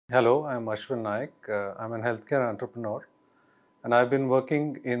Hello, I'm Ashwin Naik. I'm an healthcare entrepreneur, and I've been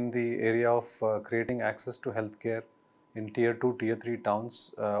working in the area of creating access to healthcare in Tier 2, Tier 3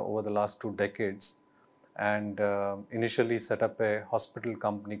 towns over the last 2 decades, and initially set up a hospital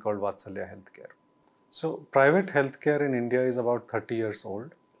company called Vaatsalya Healthcare. So, private healthcare in India is about 30 years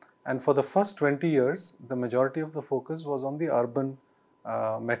old, and for the first 20 years, the majority of the focus was on the urban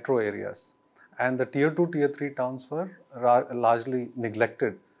metro areas, and the Tier 2, Tier 3 towns were largely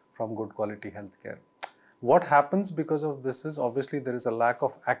neglected from good quality healthcare. What happens because of this is obviously there is a lack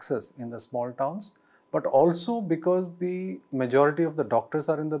of access in the small towns, but also because the majority of the doctors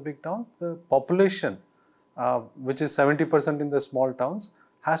are in the big town, the population, which is 70% in the small towns,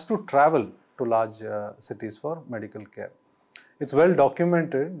 has to travel to large cities for medical care. It's well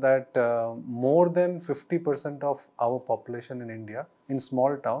documented that more than 50% of our population in India, in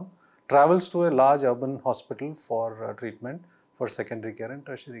small town, travels to a large urban hospital for treatment for secondary care and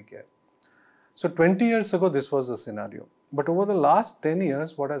tertiary care. So 20 years ago, this was the scenario. But over the last 10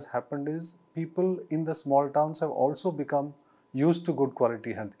 years, what has happened is people in the small towns have also become used to good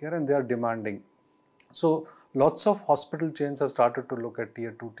quality healthcare and they are demanding. So lots of hospital chains have started to look at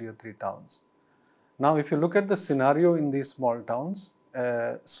Tier 2, Tier 3 towns. Now, if you look at the scenario in these small towns,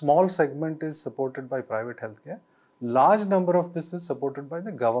 a small segment is supported by private healthcare. Large number of this is supported by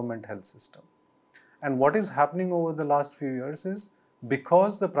the government health system. And what is happening over the last few years is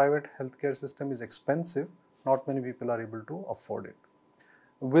because the private healthcare system is expensive, not many people are able to afford it.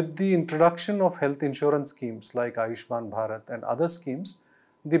 With the introduction of health insurance schemes like Ayushman Bharat and other schemes,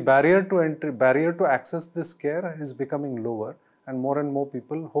 the barrier to entry, barrier to access this care is becoming lower, and more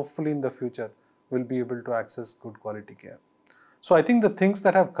people, hopefully in the future, will be able to access good quality care. So I think the things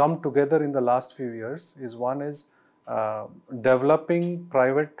that have come together in the last few years is one is developing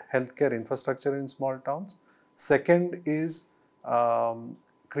private healthcare infrastructure in small towns. Second is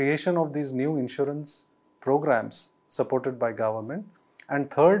creation of these new insurance programs supported by government. And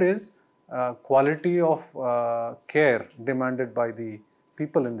third is quality of care demanded by the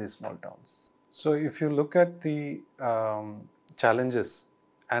people in these small towns. So if you look at the challenges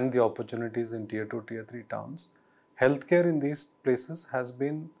and the opportunities in Tier 2, Tier 3 towns, healthcare in these places has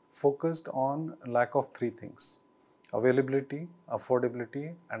been focused on lack of three things: availability,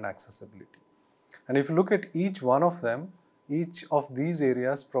 affordability, and accessibility. And if you look at each one of them, each of these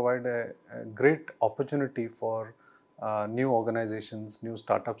areas provide a great opportunity for new organizations, new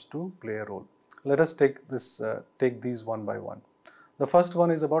startups to play a role. Let us take these one by one. The first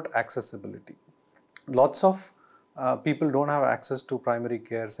one is about accessibility. Lots of people don't have access to primary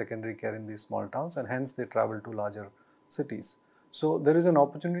care, secondary care in these small towns, and hence they travel to larger cities. So there is an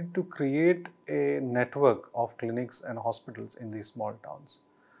opportunity to create a network of clinics and hospitals in these small towns.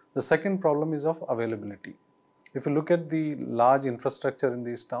 The second problem is of availability. If you look at the large infrastructure in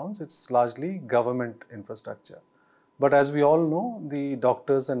these towns, it's largely government infrastructure. But as we all know, the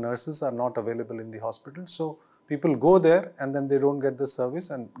doctors and nurses are not available in the hospital. So people go there and then they don't get the service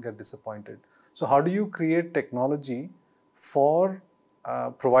and get disappointed. So how do you create technology for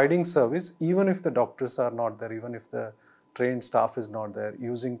providing service even if the doctors are not there, even if the trained staff is not there,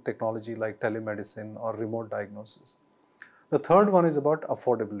 using technology like telemedicine or remote diagnosis? The third one is about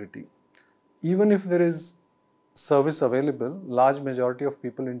affordability. Even if there is service available, large majority of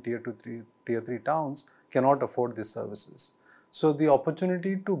people in Tier 2, Tier 3 towns cannot afford these services. So the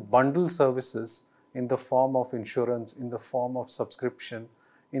opportunity to bundle services in the form of insurance, in the form of subscription,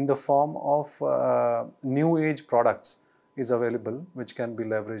 in the form of new age products is available, which can be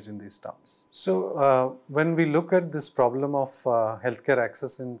leveraged in these towns. So when we look at this problem of healthcare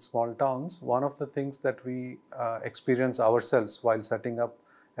access in small towns, one of the things that we experience ourselves while setting up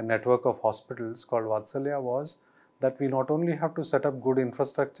a network of hospitals called Vaatsalya was that we not only have to set up good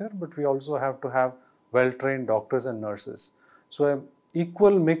infrastructure, but we also have to have well-trained doctors and nurses. So an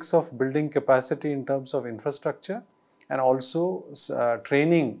equal mix of building capacity in terms of infrastructure and also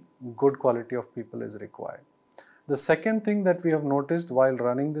training good quality of people is required. The second thing that we have noticed while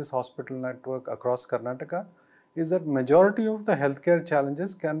running this hospital network across Karnataka is that majority of the healthcare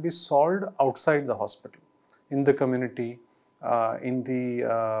challenges can be solved outside the hospital, in the community,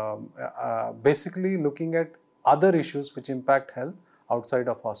 basically looking at other issues which impact health outside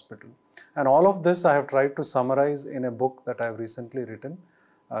of hospital. And all of this I have tried to summarize in a book that I have recently written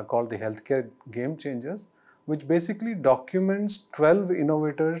called The Healthcare Game Changers, which basically documents 12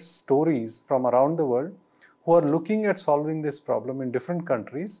 innovators' stories from around the world who are looking at solving this problem in different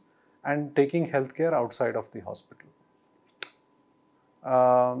countries and taking healthcare outside of the hospital.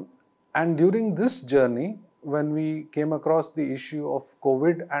 And during this journey, when we came across the issue of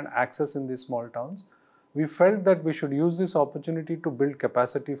COVID and access in these small towns, we felt that we should use this opportunity to build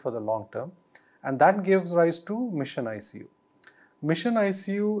capacity for the long term, and that gives rise to Mission ICU. Mission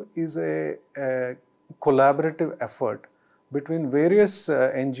ICU is a collaborative effort between various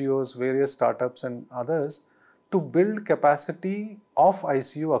NGOs, various startups and others to build capacity of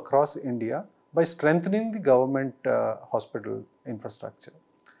ICU across India by strengthening the government hospital infrastructure.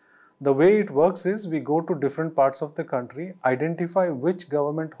 The way it works is we go to different parts of the country, identify which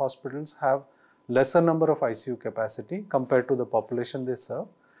government hospitals have lesser number of ICU capacity compared to the population they serve,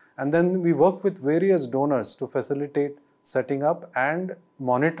 and then we work with various donors to facilitate setting up and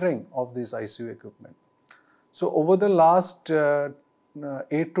monitoring of this ICU equipment. So over the last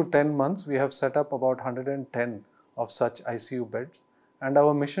 8 to 10 months, we have set up about 110 of such ICU beds, and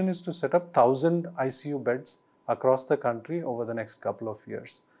our mission is to set up 1,000 ICU beds across the country over the next couple of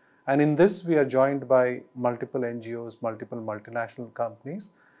years. And in this, we are joined by multiple NGOs, multiple multinational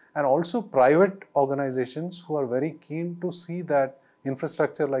companies, and also private organizations who are very keen to see that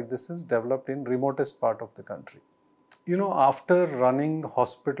infrastructure like this is developed in remotest part of the country. You know, after running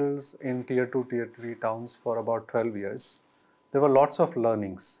hospitals in tier 2, tier 3 towns for about 12 years, there were lots of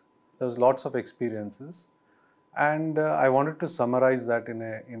learnings. There was lots of experiences. And I wanted to summarize that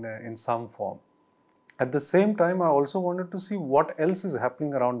in some form. At the same time, I also wanted to see what else is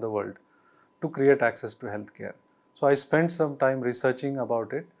happening around the world to create access to healthcare. So I spent some time researching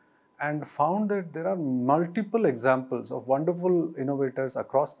about it and found that there are multiple examples of wonderful innovators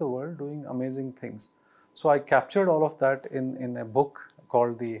across the world doing amazing things. So I captured all of that in a book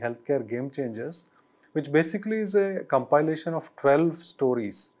called The Healthcare Game Changers, which basically is a compilation of 12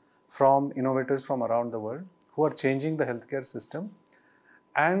 stories from innovators from around the world who are changing the healthcare system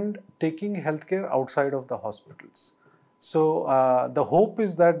and taking healthcare outside of the hospitals. So the hope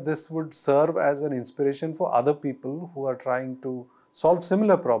is that this would serve as an inspiration for other people who are trying to solve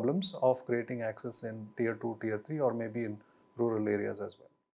similar problems of creating access in tier 2, tier 3 or maybe in rural areas as well.